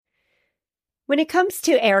When it comes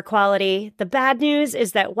to air quality, the bad news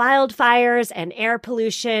is that wildfires and air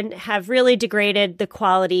pollution have really degraded the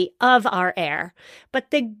quality of our air.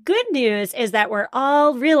 But the good news is that we're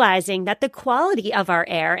all realizing that the quality of our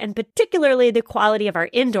air, and particularly the quality of our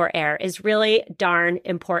indoor air, is really darn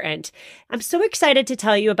important. I'm so excited to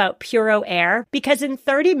tell you about Puro Air because in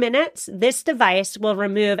 30 minutes, this device will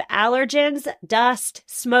remove allergens, dust,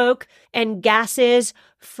 smoke, and gases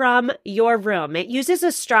from your room. It uses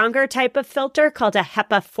a stronger type of filter called a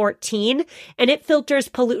HEPA 14, and it filters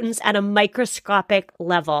pollutants at a microscopic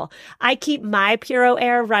level. I keep my Puro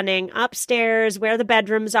Air running upstairs where the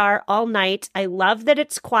bedrooms are all night. I love that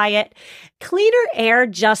it's quiet. Cleaner air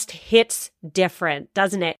just hits different,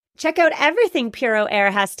 doesn't it? Check out everything Puro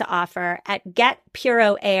Air has to offer at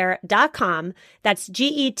getpuroair.com. That's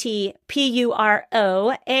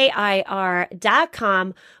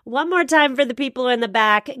GETPUROAIR.com. One more time for the people in the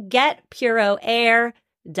back,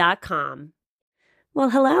 getpuroair.com.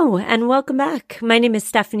 Well, hello and welcome back. My name is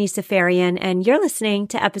Stephanie Safarian and you're listening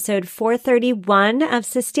to episode 431 of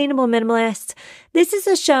Sustainable Minimalist. This is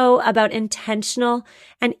a show about intentional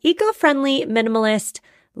and eco-friendly minimalist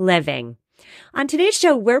living. On today's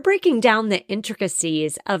show, we're breaking down the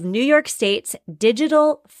intricacies of New York State's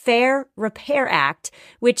Digital Fair Repair Act,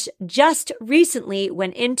 which just recently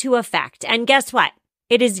went into effect. And guess what?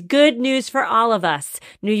 It is good news for all of us.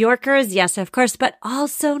 New Yorkers, yes, of course, but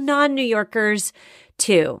also non-New Yorkers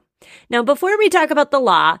too. Now, before we talk about the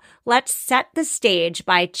law, let's set the stage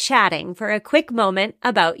by chatting for a quick moment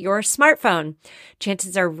about your smartphone.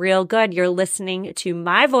 Chances are real good you're listening to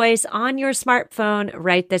my voice on your smartphone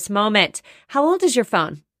right this moment. How old is your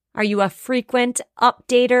phone? Are you a frequent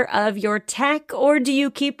updater of your tech, or do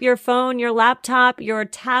you keep your phone, your laptop, your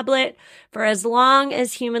tablet for as long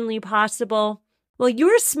as humanly possible? Well,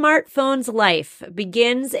 your smartphone's life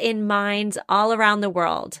begins in mines all around the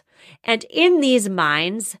world. And in these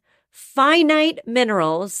mines, finite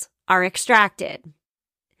minerals are extracted.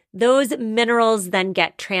 Those minerals then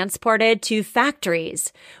get transported to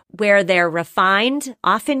factories where they're refined,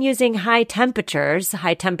 often using high temperatures,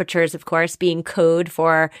 of course, being code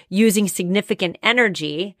for using significant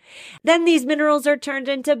energy. Then these minerals are turned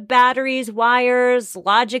into batteries, wires,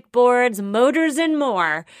 logic boards, motors, and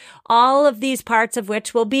more, all of these parts of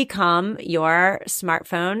which will become your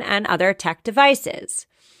smartphone and other tech devices.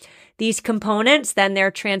 These components, then they're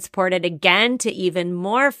transported again to even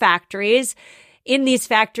more factories. In these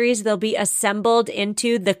factories, they'll be assembled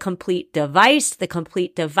into the complete device. The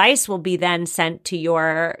complete device will be then sent to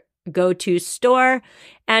your go-to store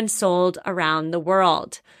and sold around the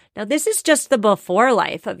world. Now, this is just the before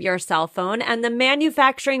life of your cell phone, and the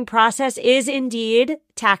manufacturing process is indeed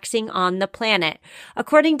taxing on the planet.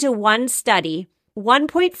 According to one study,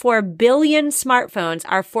 1.4 billion smartphones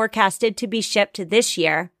are forecasted to be shipped this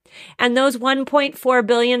year. And those 1.4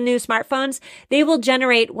 billion new smartphones, they will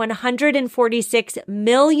generate 146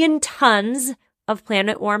 million tons of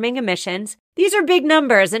planet warming emissions. These are big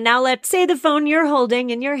numbers. And now let's say the phone you're holding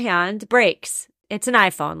in your hand breaks. It's an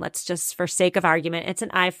iPhone. Let's just, for sake of argument, it's an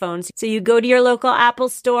iPhone. So you go to your local Apple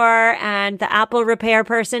store and the Apple repair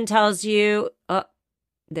person tells you, oh,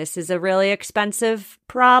 this is a really expensive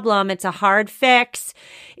problem. It's a hard fix.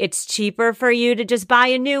 It's cheaper for you to just buy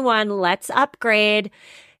a new one. Let's upgrade.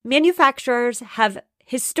 Manufacturers have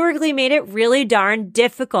historically made it really darn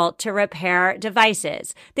difficult to repair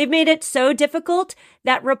devices. They've made it so difficult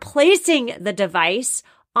that replacing the device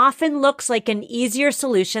often looks like an easier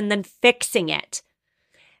solution than fixing it.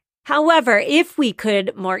 However, if we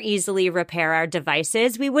could more easily repair our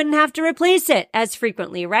devices, we wouldn't have to replace it as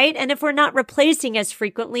frequently, right? And if we're not replacing as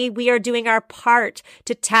frequently, we are doing our part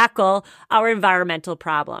to tackle our environmental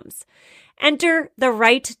problems. Enter the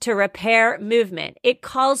right to repair movement. It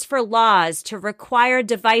calls for laws to require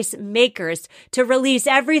device makers to release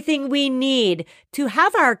everything we need to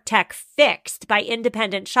have our tech fixed by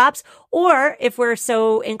independent shops, or if we're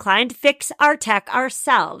so inclined, fix our tech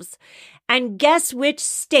ourselves. And guess which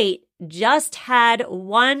state just had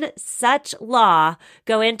one such law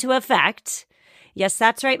go into effect? Yes,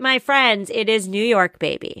 that's right, my friends. It is New York,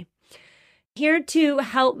 baby. Here to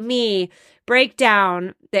help me break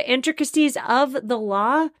down the intricacies of the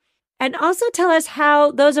law and also tell us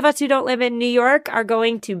how those of us who don't live in New York are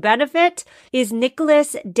going to benefit is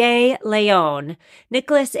Nicholas De Leon.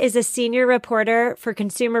 Nicholas is a senior reporter for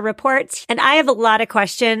Consumer Reports, and I have a lot of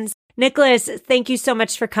questions. Nicholas, thank you so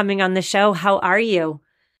much for coming on the show. How are you?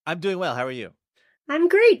 I'm doing well. How are you? I'm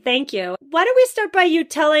great, thank you. Why don't we start by you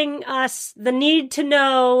telling us the need to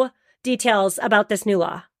know details about this new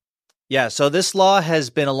law? Yeah, so this law has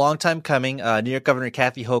been a long time coming. New York Governor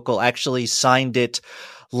Kathy Hochul actually signed it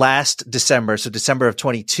last December, so December of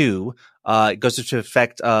 22. It goes into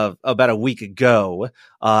effect about a week ago.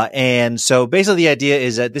 And so basically the idea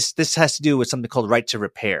is that this has to do with something called right to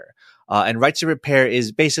repair. And right to repair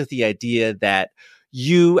is basically the idea that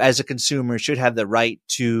you as a consumer should have the right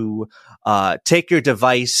to take your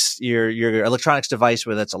device, your electronics device,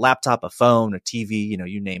 whether it's a laptop, a phone, a TV,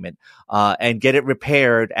 you name it, and get it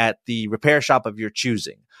repaired at the repair shop of your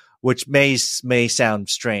choosing, which may sound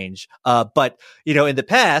strange. But, in the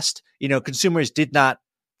past, consumers did not.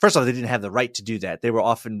 First of all, they didn't have the right to do that. They were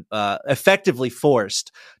often effectively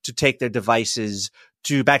forced to take their devices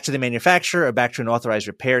back to the manufacturer or back to an authorized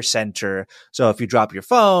repair center. So if you drop your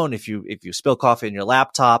phone, if you spill coffee in your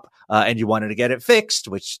laptop and you wanted to get it fixed,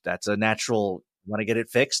 which that's a natural, want to get it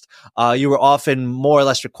fixed, you were often more or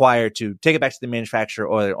less required to take it back to the manufacturer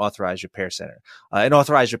or an authorized repair center. An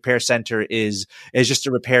authorized repair center is just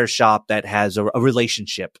a repair shop that has a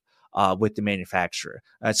relationship with the manufacturer.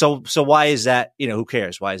 So why is that? Who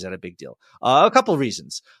cares? Why is that a big deal? A couple of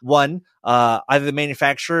reasons. One, either the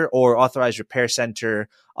manufacturer or authorized repair center,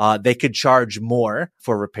 they could charge more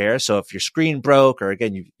for repair. So if your screen broke, or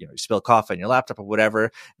again, you spill coffee on your laptop or whatever,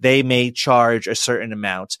 they may charge a certain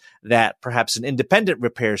amount that perhaps an independent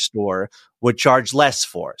repair store would charge less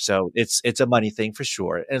for. So it's a money thing for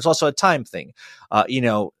sure. And it's also a time thing.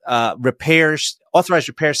 Authorized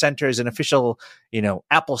repair centers and official,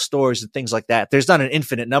 Apple stores and things like that. There's not an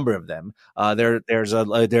infinite number of them. There's a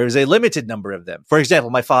limited number of them. For example,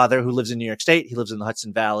 my father, who lives in New York State, he lives in the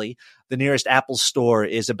Hudson Valley. The nearest Apple store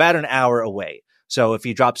is about an hour away. So if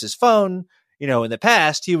he drops his phone, in the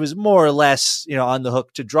past, he was more or less, on the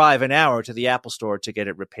hook to drive an hour to the Apple store to get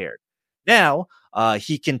it repaired. Now,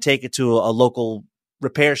 he can take it to a local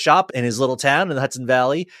repair shop in his little town in the Hudson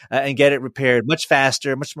Valley and get it repaired much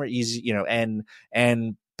faster, much more easy,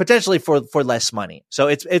 and potentially for less money. So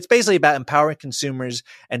it's basically about empowering consumers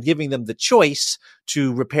and giving them the choice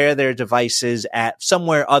to repair their devices at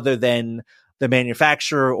somewhere other than the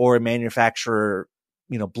manufacturer or a manufacturer,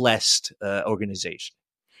 blessed organization.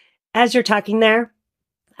 As you're talking there,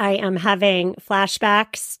 I am having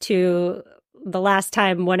flashbacks to the last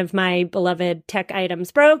time one of my beloved tech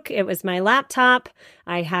items broke. It was my laptop.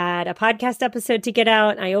 I had a podcast episode to get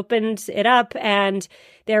out. I opened it up and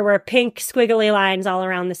there were pink squiggly lines all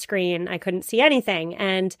around the screen. I couldn't see anything.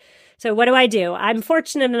 And so what do? I'm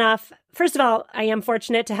fortunate enough. First of all, I am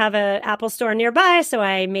fortunate to have an Apple store nearby. So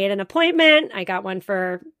I made an appointment. I got one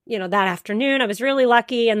for, that afternoon. I was really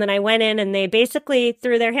lucky. And then I went in and they basically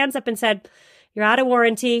threw their hands up and said, "You're out of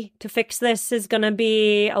warranty. To fix this is going to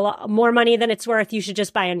be a lot more money than it's worth. You should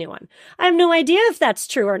just buy a new one." I have no idea if that's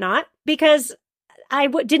true or not because I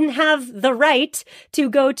didn't have the right to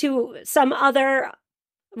go to some other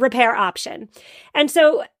repair option. And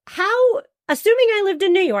so assuming I lived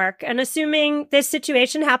in New York and assuming this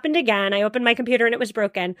situation happened again, I opened my computer and it was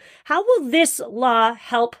broken, how will this law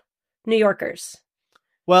help New Yorkers?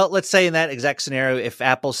 Well, let's say in that exact scenario, if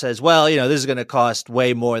Apple says, well, this is going to cost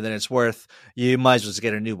way more than it's worth, you might as well just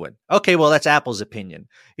get a new one. Okay, well, that's Apple's opinion.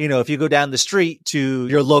 If you go down the street to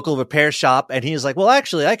your local repair shop and he's like, well,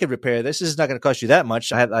 actually, I could repair this. This is not going to cost you that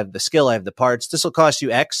much. I have the skill. I have the parts. This will cost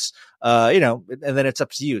you X, and then it's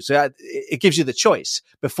up to you. So it gives you the choice.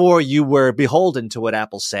 Before you were beholden to what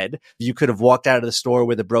Apple said, you could have walked out of the store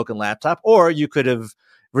with a broken laptop, or you could have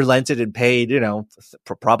relented and paid,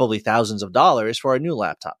 probably thousands of dollars for a new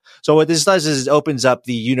laptop. So what this does is it opens up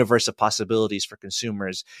the universe of possibilities for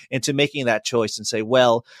consumers into making that choice and say,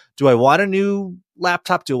 well, do I want a new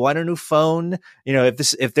laptop? Do I want a new phone?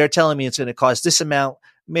 If they're telling me it's going to cost this amount,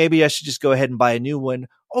 maybe I should just go ahead and buy a new one.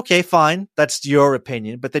 Okay, fine. That's your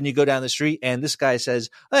opinion. But then you go down the street and this guy says,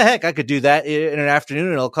 oh, heck, I could do that in an afternoon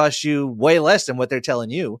and it'll cost you way less than what they're telling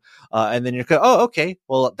you. And then you're going, oh, okay,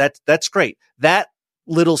 well, that's great. That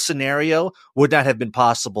little scenario would not have been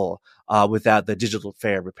possible without the Digital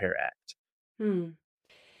Fair Repair Act.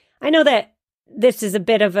 I know that this is a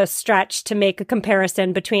bit of a stretch to make a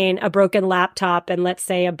comparison between a broken laptop and, let's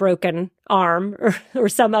say, a broken arm or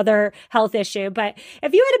some other health issue. But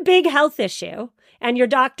if you had a big health issue and your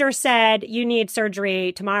doctor said you need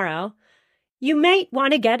surgery tomorrow, you might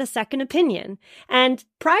want to get a second opinion. And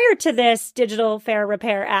prior to this Digital Fair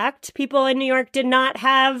Repair Act, people in New York did not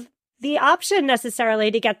have the option necessarily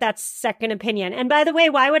to get that second opinion. And by the way,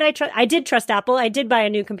 why would I trust? I did trust Apple. I did buy a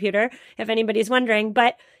new computer, if anybody's wondering,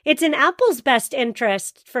 but it's in Apple's best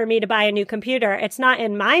interest for me to buy a new computer. It's not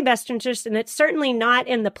in my best interest, and it's certainly not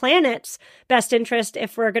in the planet's best interest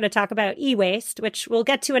if we're going to talk about e-waste, which we'll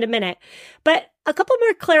get to in a minute. But a couple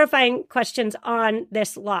more clarifying questions on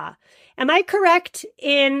this law. Am I correct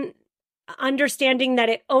in understanding that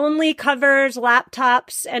it only covers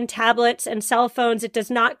laptops and tablets and cell phones. It does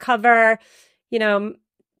not cover,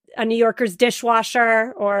 a New Yorker's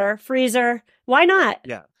dishwasher or freezer. Why not?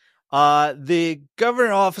 Yeah. The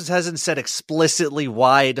government office hasn't said explicitly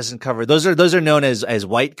why it doesn't cover. Those are known as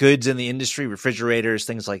white goods in the industry, refrigerators,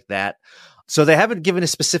 things like that. So they haven't given a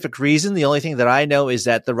specific reason. The only thing that I know is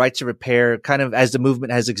that the right to repair, kind of as the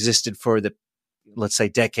movement has existed for the, let's say,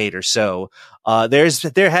 decade or so,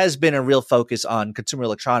 there has been a real focus on consumer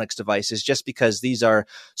electronics devices, just because these are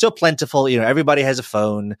so plentiful. Everybody has a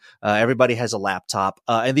phone, everybody has a laptop,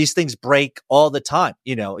 and these things break all the time.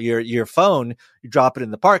 Your phone, you drop it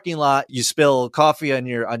in the parking lot, you spill coffee on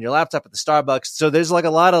your laptop at the Starbucks. So there's like a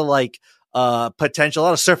lot of potential, a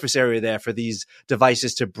lot of surface area there for these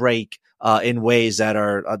devices to break in ways that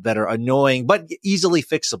are annoying but easily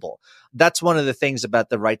fixable. That's one of the things about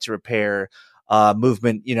the right to repair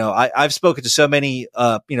movement. I've spoken to so many,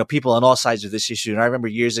 people on all sides of this issue. And I remember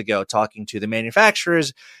years ago talking to the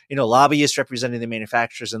manufacturers, lobbyists representing the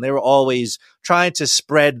manufacturers, and they were always trying to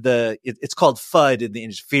spread it's called FUD in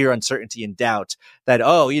the fear, uncertainty, and doubt that,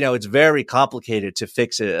 it's very complicated to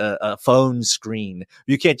fix a phone screen.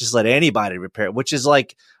 You can't just let anybody repair it, which is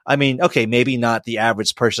like, okay, maybe not the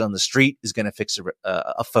average person on the street is going to fix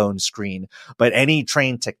a phone screen, but any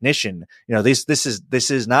trained technician, this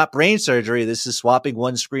is not brain surgery. This is swapping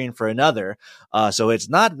one screen for another. So it's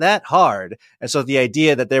not that hard. And so the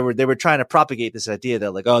idea that they were trying to propagate this idea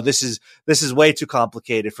that like, oh, this is way too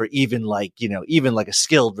complicated for even like a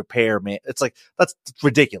skilled repairman. It's like, that's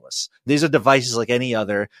ridiculous. These are devices like any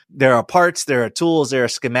other. There are parts, there are tools, there are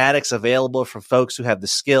schematics available for folks who have the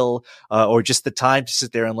skill, or just the time to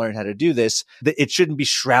sit there and learn how to do this. It shouldn't be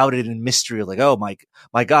shrouded in mystery. Like, oh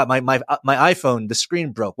my God, my iPhone, the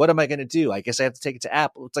screen broke. What am I going to do? I guess I have to take it to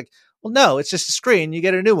Apple. It's like, well, no, it's just a screen. You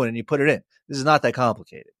get a new one and you put it in. This is not that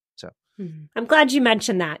complicated. So I'm glad you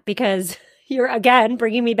mentioned that, because you're again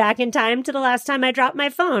bringing me back in time to the last time I dropped my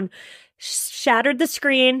phone. Shattered the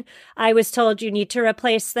screen. I was told you need to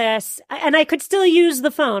replace this, and I could still use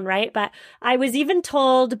the phone, right? But I was even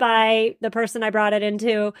told by the person I brought it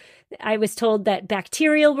into, I was told that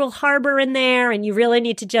bacteria will harbor in there and you really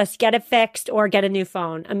need to just get it fixed or get a new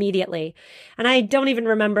phone immediately. And I don't even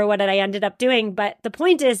remember what I ended up doing. But the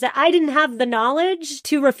point is that I didn't have the knowledge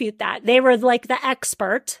to refute that. They were like the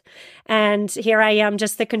expert. And here I am,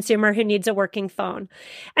 just the consumer who needs a working phone.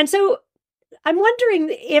 And so I'm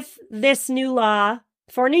wondering if this new law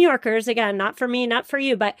for New Yorkers, again, not for me, not for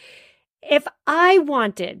you, but if I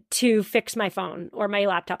wanted to fix my phone or my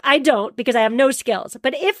laptop, I don't, because I have no skills.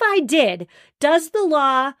 But if I did, does the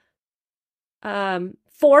law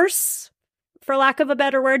force, for lack of a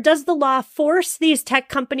better word, does the law force these tech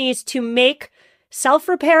companies to make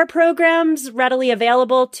self-repair programs readily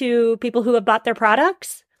available to people who have bought their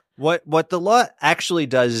products? What the law actually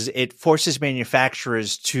does is it forces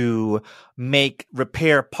manufacturers to make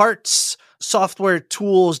repair parts, software,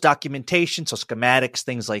 tools, documentation, so schematics,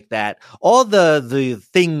 things like that, all the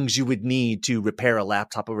things you would need to repair a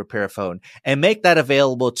laptop or repair a phone, and make that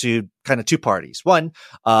available to kind of two parties. One,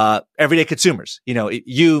 everyday consumers.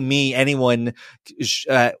 You, me, anyone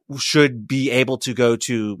should be able to go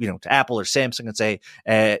to, to Apple or Samsung and say,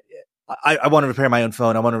 I want to repair my own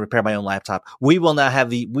phone. I want to repair my own laptop. We will not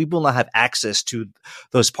have access to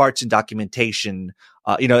those parts and documentation.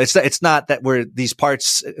 It's not that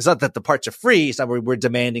it's not that the parts are free. It's not where we're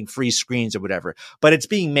demanding free screens or whatever, but it's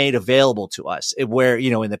being made available to us where,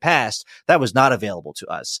 in the past that was not available to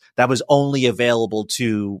us. That was only available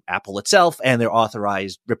to Apple itself and their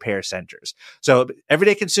authorized repair centers. So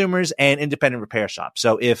everyday consumers and independent repair shops.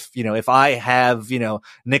 So if I have,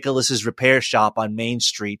 Nicholas's repair shop on Main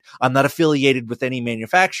Street, I'm not affiliated with any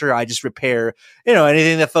manufacturer. I just repair,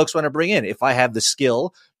 anything that folks want to bring in. If I have the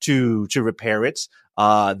skill to repair it,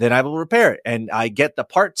 then I will repair it. And I get the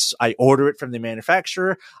parts. I order it from the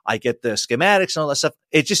manufacturer. I get the schematics and all that stuff.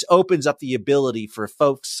 It just opens up the ability for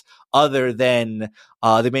folks other than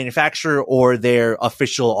the manufacturer or their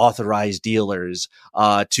official authorized dealers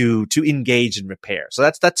to engage in repair. So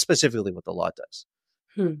that's specifically what the law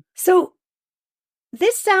does. So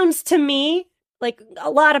this sounds to me like a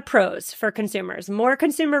lot of pros for consumers: more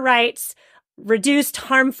consumer rights, reduced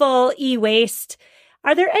harmful e-waste.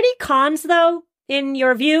 Are there any cons, though, in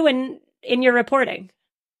your view and in your reporting?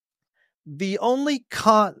 The only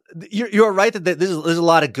you're right that there's a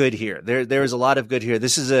lot of good here. There is a lot of good here.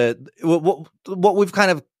 This is what we've kind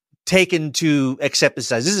of taken to accept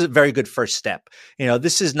this as. This is a very good first step.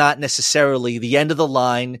 This is not necessarily the end of the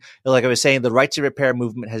line. Like I was saying, the right to repair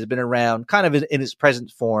movement has been around kind of in its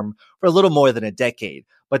present form for a little more than a decade.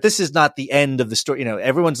 But this is not the end of the story.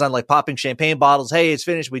 Everyone's not like popping champagne bottles. Hey, it's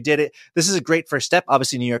finished. We did it. This is a great first step.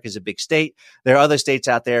 Obviously, New York is a big state. There are other states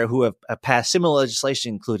out there who have passed similar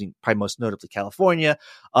legislation, including probably most notably California.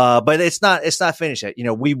 But it's not finished yet.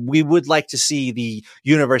 We would like to see the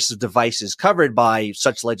universe of devices covered by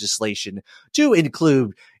such legislation to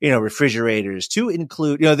include, refrigerators, to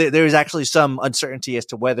include, there is actually some uncertainty as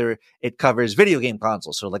to whether it covers video game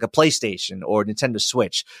consoles, so like a PlayStation or Nintendo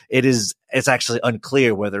Switch. It's actually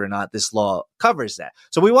unclear whether or not this law covers that.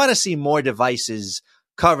 So we want to see more devices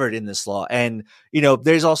covered in this law. And,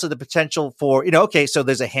 there's also the potential for, okay, so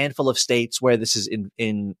there's a handful of states where this is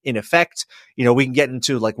in effect. We can get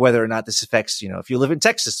into like whether or not this affects, if you live in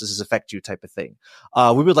Texas, does this affect you type of thing.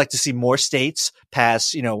 We would like to see more states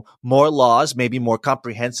pass, more laws, maybe more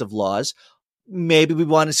comprehensive laws. Maybe we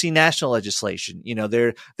want to see national legislation.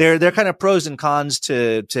 There are kind of pros and cons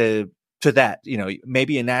to that.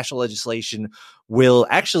 Maybe a national legislation will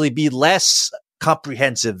actually be less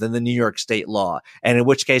comprehensive than the New York state law. And in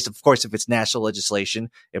which case, of course, if it's national legislation,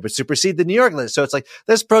 it would supersede the New York list. So it's like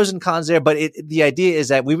there's pros and cons there, but the idea is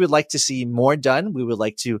that we would like to see more done. We would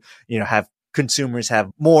like to, have consumers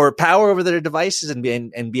have more power over their devices and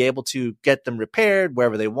be able to get them repaired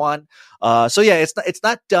wherever they want. So yeah, it's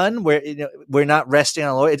not done. We're not resting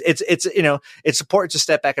on law. It's important to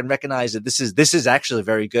step back and recognize that this is actually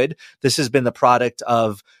very good. This has been the product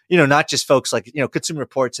of, not just folks like, Consumer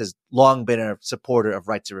Reports has long been a supporter of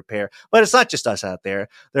right to repair, but it's not just us out there.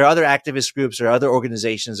 There are other activist groups, there are other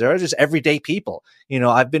organizations, there are just everyday people.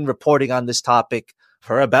 I've been reporting on this topic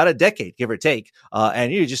for about a decade, give or take.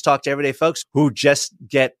 And you just talk to everyday folks who just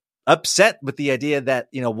get upset with the idea that,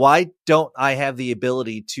 why don't I have the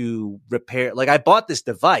ability to repair? Like I bought this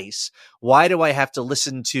device. Why do I have to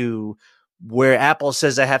listen to where Apple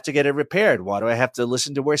says I have to get it repaired? Why do I have to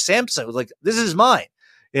listen to where Samsung, like, this is mine?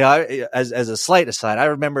 As a slight aside, I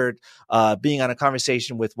remember being on a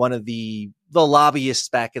conversation with one of the lobbyists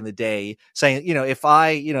back in the day saying, if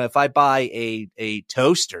I buy a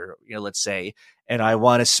toaster, let's say, and I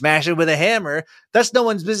want to smash it with a hammer, that's no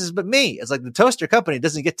one's business but me. It's like the toaster company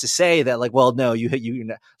doesn't get to say that, like, well, no,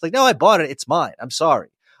 it's like, no, I bought it. It's mine. I'm sorry.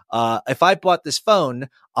 If I bought this phone,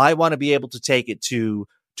 I want to be able to take it to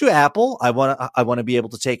Apple. I want to be able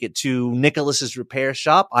to take it to Nicholas's repair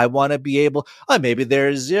shop. I want to be able, maybe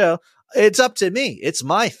there's, it's up to me. It's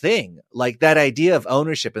my thing. Like that idea of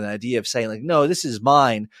ownership and the idea of saying like, no, this is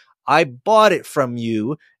mine. I bought it from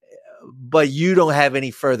you, but you don't have any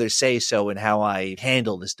further say so in how I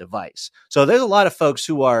handle this device. So there's a lot of folks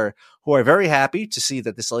who are very happy to see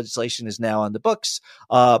that this legislation is now on the books.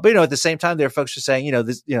 But at the same time, there are folks who are saying,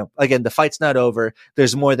 this, again, the fight's not over.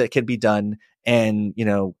 There's more that can be done. And,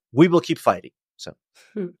 we will keep fighting. So,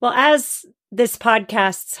 well, as this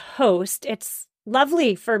podcast's host, it's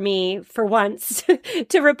lovely for me for once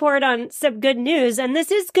to report on some good news. And this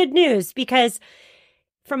is good news because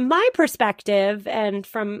from my perspective and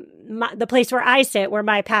from the place where I sit, where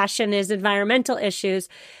my passion is environmental issues,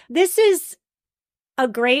 this is a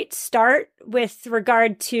great start with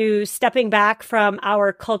regard to stepping back from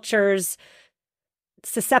our culture's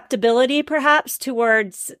susceptibility, perhaps,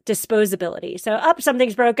 towards disposability. So,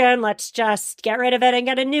 something's broken, let's just get rid of it and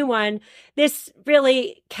get a new one. This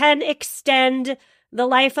really can extend the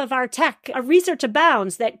life of our tech. Research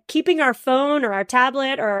abounds that keeping our phone or our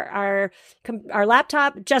tablet or our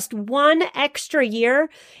laptop just one extra year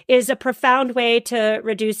is a profound way to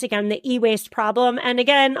reduce, again, the e-waste problem. And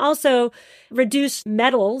again, also reduce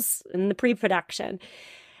metals in the pre-production.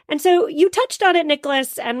 And so you touched on it,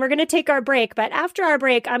 Nicholas, and we're going to take our break. But after our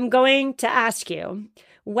break, I'm going to ask you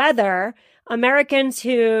whether Americans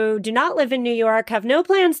who do not live in New York, have no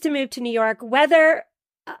plans to move to New York, whether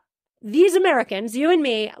these Americans, you and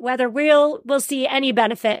me, whether we'll see any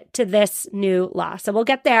benefit to this new law. So we'll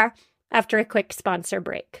get there after a quick sponsor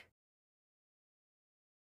break.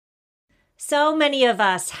 So many of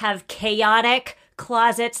us have chaotic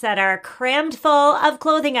closets that are crammed full of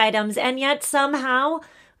clothing items, and yet somehow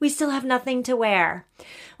we still have nothing to wear.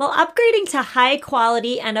 Well, upgrading to high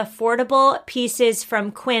quality and affordable pieces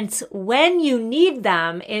from Quince when you need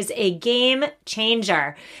them is a game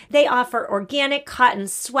changer. They offer organic cotton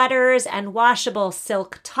sweaters and washable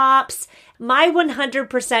silk tops. My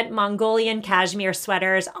 100% Mongolian cashmere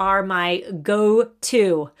sweaters are my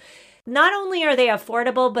go-to. Not only are they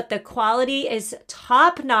affordable, but the quality is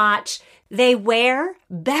top-notch. They wear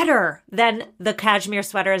better than the cashmere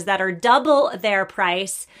sweaters that are double their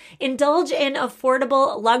price. Indulge in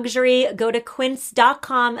affordable luxury. Go to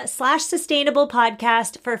quince.com/sustainable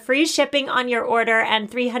podcast for free shipping on your order and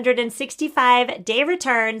 365-day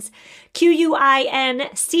returns.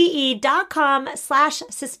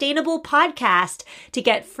 QUINCE.com/sustainable podcast to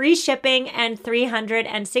get free shipping and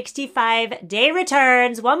 365-day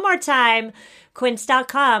returns. One more time,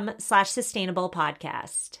 quince.com/sustainable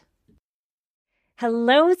podcast.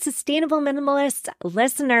 Hello, Sustainable Minimalist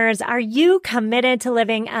listeners. Are you committed to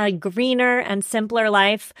living a greener and simpler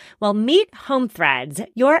life? Well, meet Home Threads,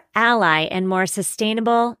 your ally in more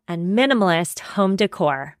sustainable and minimalist home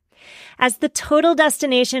decor. As the total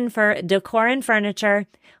destination for decor and furniture,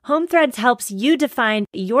 Home Threads helps you define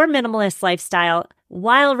your minimalist lifestyle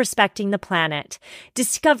while respecting the planet.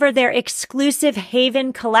 Discover their exclusive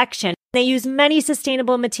Haven collection. They use many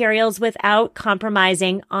sustainable materials without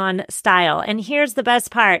compromising on style. And here's the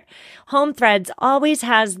best part. Home Threads always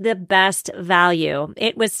has the best value.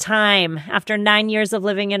 It was time. After 9 years of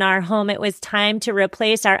living in our home, it was time to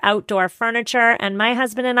replace our outdoor furniture. And my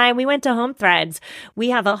husband and I, we went to Home Threads. We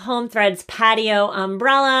have a Home Threads patio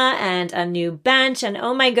umbrella and a new bench. And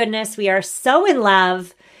oh my goodness, we are so in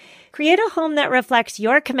love. Create a home that reflects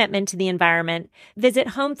your commitment to the environment. Visit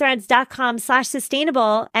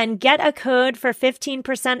homethreads.com/sustainable and get a code for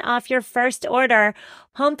 15% off your first order.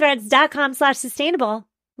 Homethreads.com/sustainable.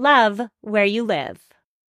 Love where you live.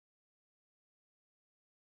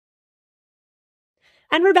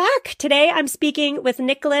 And we're back. Today, I'm speaking with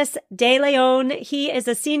Nicholas De Leon. He is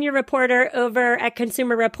a senior reporter over at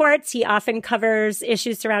Consumer Reports. He often covers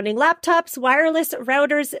issues surrounding laptops, wireless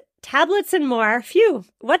routers, tablets, and more. Phew,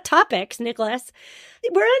 what topics, Nicholas?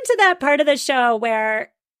 We're into that part of the show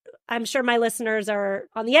where I'm sure my listeners are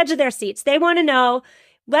on the edge of their seats. They want to know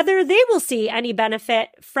whether they will see any benefit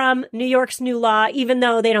from New York's new law, even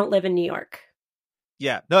though they don't live in New York.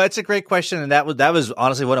 Yeah, no, it's a great question. And that was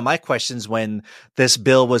honestly one of my questions when this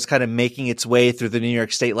bill was kind of making its way through the New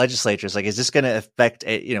York state legislature. It's like, is this going to affect,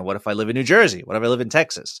 what if I live in New Jersey? What if I live in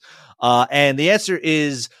Texas? And the answer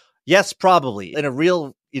is yes, probably, in a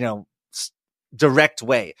real, direct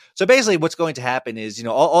way. So basically what's going to happen is,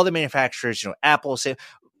 all the manufacturers, Apple, say,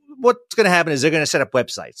 what's going to happen is they're going to set up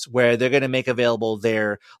websites where they're going to make available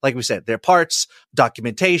their, like we said, their parts,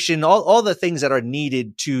 documentation, all the things that are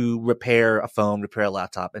needed to repair a phone, repair a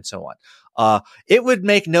laptop, and so on. It would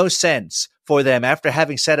make no sense for them after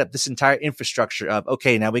having set up this entire infrastructure of,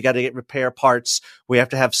 okay, now we got to get repair parts. We have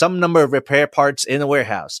to have some number of repair parts in the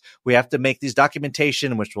warehouse. We have to make these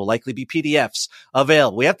documentation, which will likely be PDFs,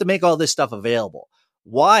 available. We have to make all this stuff available.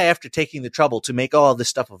 Why, after taking the trouble to make all of this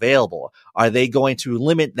stuff available, are they going to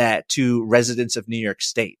limit that to residents of New York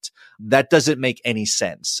State? That doesn't make any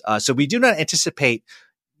sense. So we do not anticipate,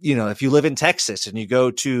 if you live in Texas and you go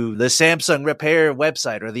to the Samsung repair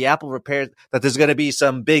website or the Apple repair, that there's going to be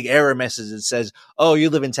some big error message that says, oh, you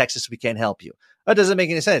live in Texas, we can't help you. That doesn't make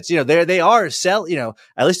any sense. They are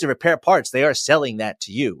at least the repair parts, they are selling that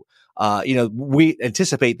to you. We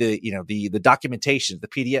anticipate the documentation, the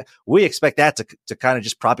PDF. We expect that to kind of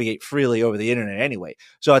just propagate freely over the internet anyway.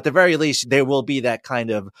 So at the very least, there will be that kind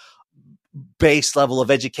of base level of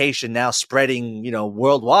education now spreading,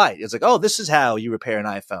 worldwide. It's like, oh, this is how you repair an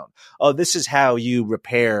iPhone. Oh, this is how you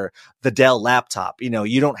repair the Dell laptop.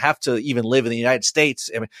 You don't have to even live in the United States.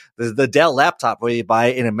 I mean, the Dell laptop, whether you buy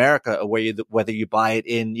it in America or whether you buy it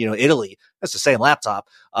in, Italy, that's the same laptop.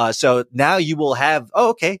 So now you will have,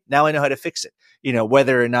 oh, okay, now I know how to fix it.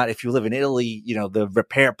 Whether or not if you live in Italy, the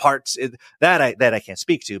repair parts that I can't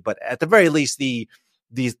speak to, but at the very least,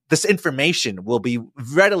 this information will be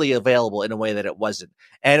readily available in a way that it wasn't.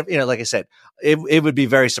 And, like I said, it would be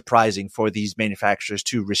very surprising for these manufacturers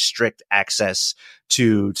to restrict access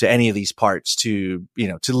to any of these parts to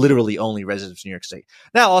literally only residents of New York State.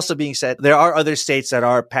 Now, also being said, there are other states that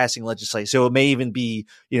are passing legislation. So it may even be,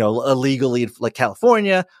 illegally like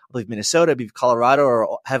California, I believe Minnesota, I believe Colorado,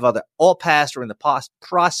 or have all passed or in the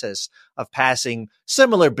process of passing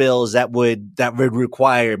similar bills that would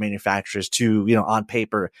require manufacturers to, on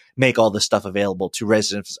paper, make all this stuff available to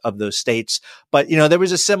residents of those states. But,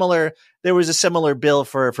 there was a similar bill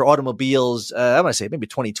for automobiles. I want to say maybe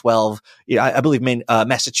 2012. I believe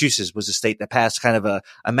Massachusetts was a state that passed kind of a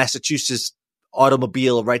Massachusetts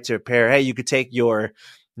automobile right to repair. Hey, you could take your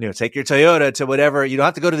Toyota to whatever. You don't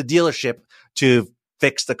have to go to the dealership to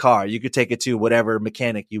fix the car. You could take it to whatever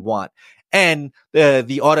mechanic you want. And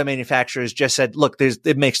the auto manufacturers just said, look,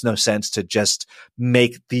 it makes no sense to just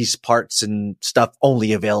make these parts and stuff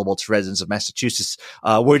only available to residents of Massachusetts.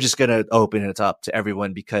 We're just going to open it up to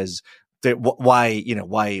everyone because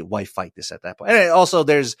why fight this at that point? And also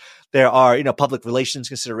there are, public relations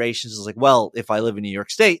considerations. It's like, well, if I live in New York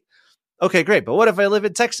State, okay, great. But what if I live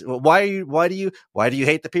in Texas? Why do you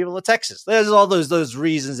hate the people of Texas? There's all those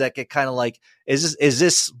reasons that get kind of like, is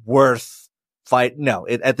this worth fight? No,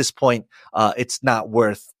 at this point, it's not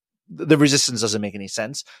worth. The resistance doesn't make any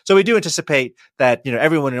sense. So we do anticipate that,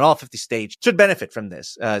 everyone in all 50 states should benefit from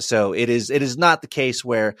this. So it is not the case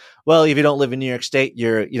where, well, if you don't live in New York State,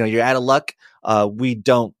 you're out of luck. We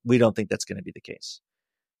don't think that's going to be the case.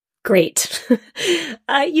 Great.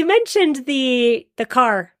 You mentioned the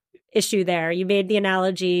car issue there. You made the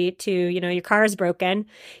analogy to, your car is broken.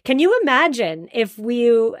 Can you imagine if we,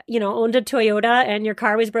 owned a Toyota and your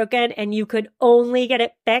car was broken and you could only get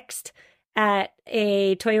it fixed at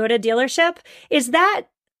a Toyota dealership? Is that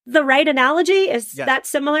the right analogy? Is that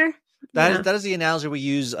similar? That is the analogy we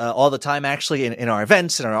use all the time, actually, in our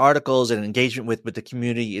events, in our articles, and engagement with the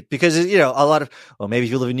community. Because, a lot of, well, maybe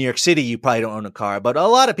if you live in New York City, you probably don't own a car, but a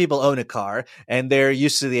lot of people own a car and they're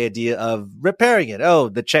used to the idea of repairing it. Oh,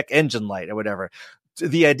 the check engine light or whatever.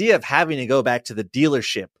 The idea of having to go back to the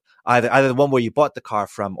dealership, either the one where you bought the car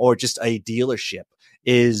from or just a dealership,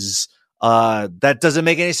 is that doesn't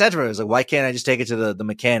make any sense for us. Like, why can't I just take it to the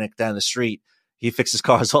mechanic down the street? He fixes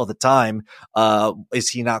cars all the time. Is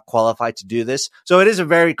he not qualified to do this? So it is a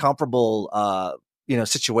very comparable,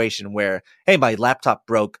 situation where, hey, my laptop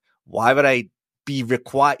broke. Why would I be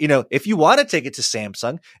required? If you want to take it to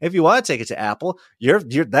Samsung, if you want to take it to Apple,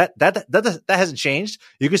 that hasn't changed.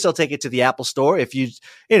 You can still take it to the Apple store if you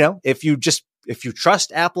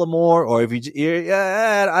trust Apple more, or if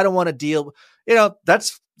I don't want to deal.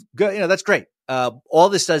 That's good. That's great. All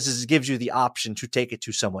this does is it gives you the option to take it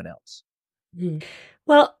to someone else.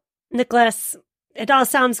 Well, Nicholas, it all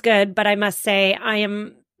sounds good, but I must say I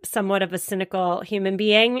am somewhat of a cynical human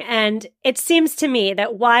being. And it seems to me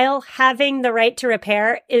that while having the right to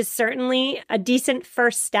repair is certainly a decent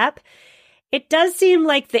first step, it does seem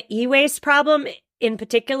like the e-waste problem in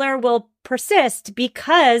particular will persist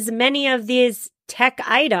because many of these tech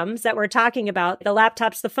items that we're talking about, the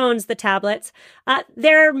laptops, the phones, the tablets,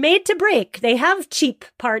 they're made to break. They have cheap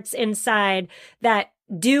parts inside that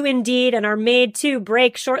do indeed and are made to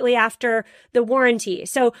break shortly after the warranty.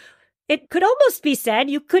 So it could almost be said,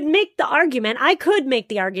 I could make the argument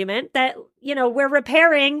that, we're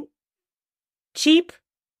repairing cheap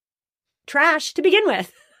trash to begin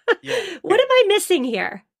with. Yeah. What am I missing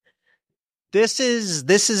here? This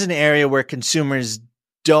is an area where consumers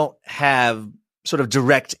don't have sort of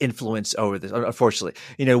direct influence over this. Unfortunately,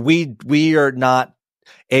 we are not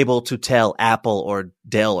able to tell Apple or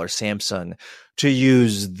Dell or Samsung to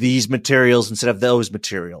use these materials instead of those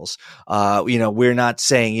materials. We're not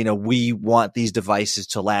saying, we want these devices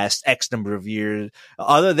to last X number of years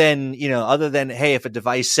other than, hey, if a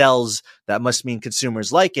device sells, that must mean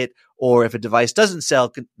consumers like it. Or if a device doesn't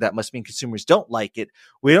sell, that must mean consumers don't like it.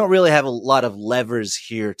 We don't really have a lot of levers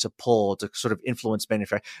here to pull to sort of influence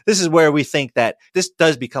manufacturing. This is where we think that this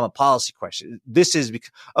does become a policy question. This is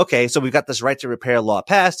okay. So we've got this right to repair law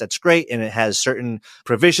passed. That's great. And it has certain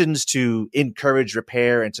provisions to encourage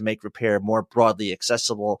repair and to make repair more broadly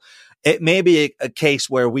accessible. It may be a case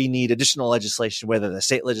where we need additional legislation, whether the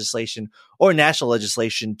state legislation or national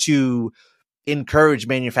legislation, to encourage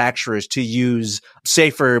manufacturers to use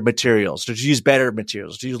safer materials, to use better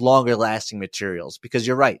materials, to use longer lasting materials. Because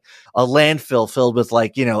you're right, a landfill filled with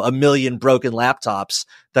 1 million broken laptops,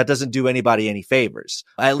 that doesn't do anybody any favors.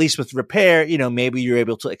 At least with repair, maybe you're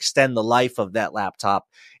able to extend the life of that laptop,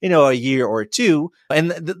 a year or two.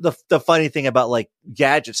 And the funny thing about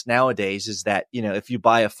gadgets nowadays is that, if you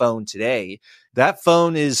buy a phone today, that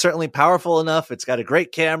phone is certainly powerful enough. It's got a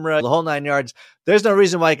great camera, the whole 9 yards. There's no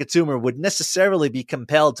reason why a consumer would necessarily be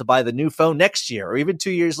compelled to buy the new phone next year or even 2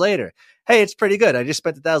 years later. Hey, it's pretty good. I just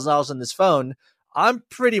spent $1,000 on this phone. I'm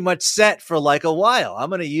pretty much set for a while. I'm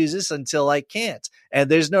going to use this until I can't. And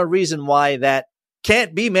there's no reason why that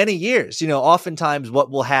can't be many years. Oftentimes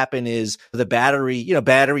what will happen is the battery,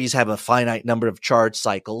 batteries have a finite number of charge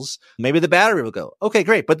cycles. Maybe the battery will go, okay,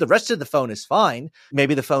 great. But the rest of the phone is fine.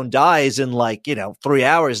 Maybe the phone dies in 3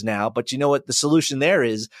 hours now. But you know what? The solution there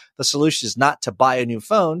is, the solution is not to buy a new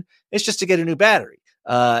phone. It's just to get a new battery.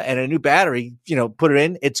 And a new battery, put it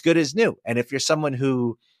in, it's good as new. And if you're someone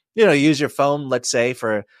who, use your phone, let's say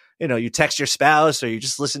for, you text your spouse or you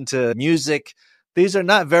just listen to music, these are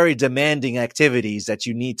not very demanding activities that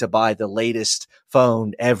you need to buy the latest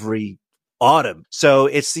phone every autumn. So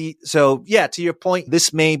to your point,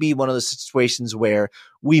 this may be one of those situations where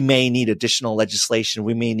we may need additional legislation.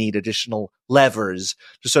 We may need additional levers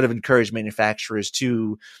to sort of encourage manufacturers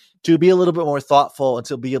to be a little bit more thoughtful and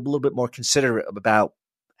to be a little bit more considerate about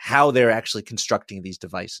how they're actually constructing these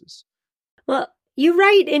devices. Well, you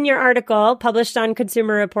write in your article published on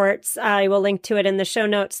Consumer Reports, I will link to it in the show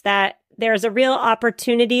notes, that there's a real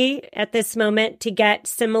opportunity at this moment to get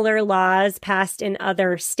similar laws passed in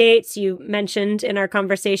other states. You mentioned in our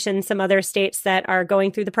conversation some other states that are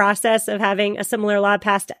going through the process of having a similar law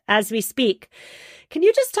passed as we speak. Can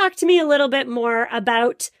you just talk to me a little bit more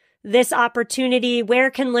about this opportunity?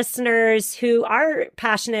 Where can listeners who are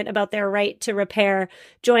passionate about their right to repair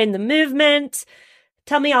join the movement?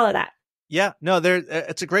 Tell me all of that. Yeah, no,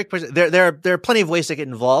 it's a great question. There are plenty of ways to get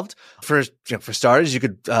involved. For starters, you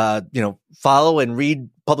could follow and read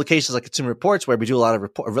publications like Consumer Reports, where we do a lot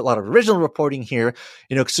of original reporting here.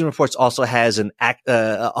 Consumer Reports also has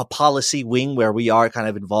a policy wing where we are kind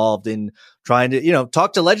of involved in trying to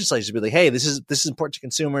talk to legislators, be like, hey, this is important to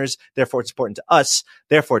consumers, therefore it's important to us,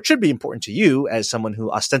 therefore it should be important to you as someone who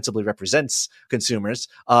ostensibly represents consumers,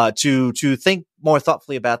 to think more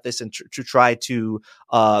thoughtfully about this and to try to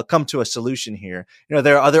come to a solution here.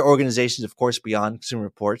 There are other organizations, of course, beyond Consumer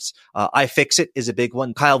Reports. iFixit is a big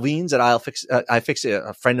one. Kyle Wiens at iFixit,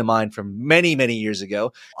 a friend of mine from many, many years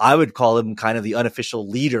ago. I would call him kind of the unofficial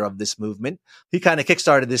leader of this movement. He kind of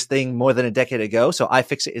kickstarted this thing more than a decade ago. So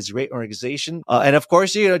iFixit is a great organization. And of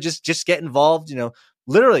course, just get involved,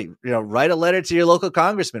 literally, write a letter to your local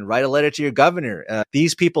congressman, write a letter to your governor.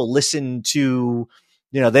 These people listen to,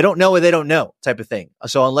 they don't know what they don't know type of thing.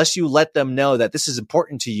 So unless you let them know that this is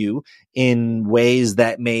important to you in ways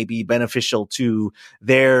that may be beneficial to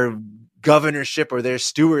their governorship or their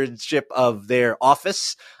stewardship of their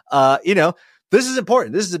office, this is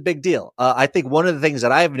important. This is a big deal. I think one of the things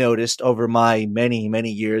that I've noticed over my many, many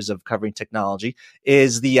years of covering technology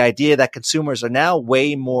is the idea that consumers are now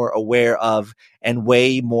way more aware of and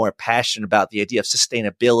way more passionate about the idea of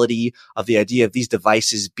sustainability, of the idea of these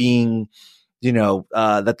devices being,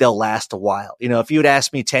 that they'll last a while. If you had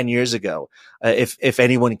asked me 10 years ago, if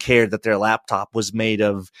anyone cared that their laptop was made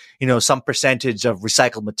of, some percentage of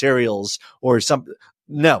recycled materials or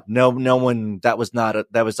no one, that was not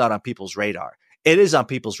on people's radar. It is on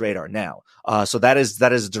people's radar now. So that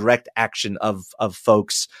is direct action of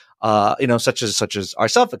folks, such as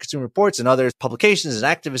ourselves at Consumer Reports and other publications and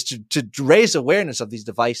activists to raise awareness of these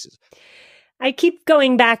devices. I keep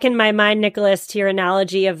going back in my mind, Nicholas, to your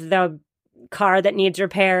analogy of the car that needs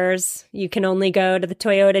repairs. You can only go to the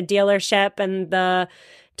Toyota dealership and the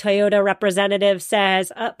Toyota representative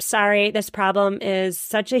says, oh, sorry, this problem is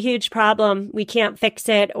such a huge problem. We can't fix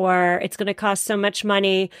it, or it's going to cost so much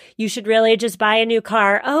money. You should really just buy a new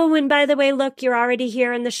car. Oh, and by the way, look, you're already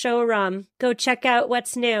here in the showroom. Go check out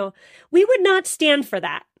what's new. We would not stand for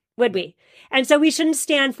that, would we? And so we shouldn't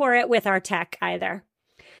stand for it with our tech either.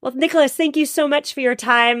 Well, Nicholas, thank you so much for your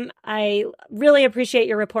time. I really appreciate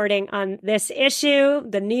your reporting on this issue,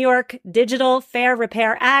 the New York Digital Fair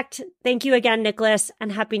Repair Act. Thank you again, Nicholas,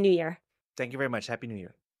 and Happy New Year. Thank you very much. Happy New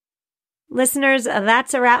Year. Listeners,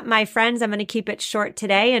 that's a wrap, my friends. I'm going to keep it short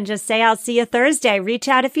today and just say I'll see you Thursday. Reach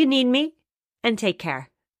out if you need me, and take care.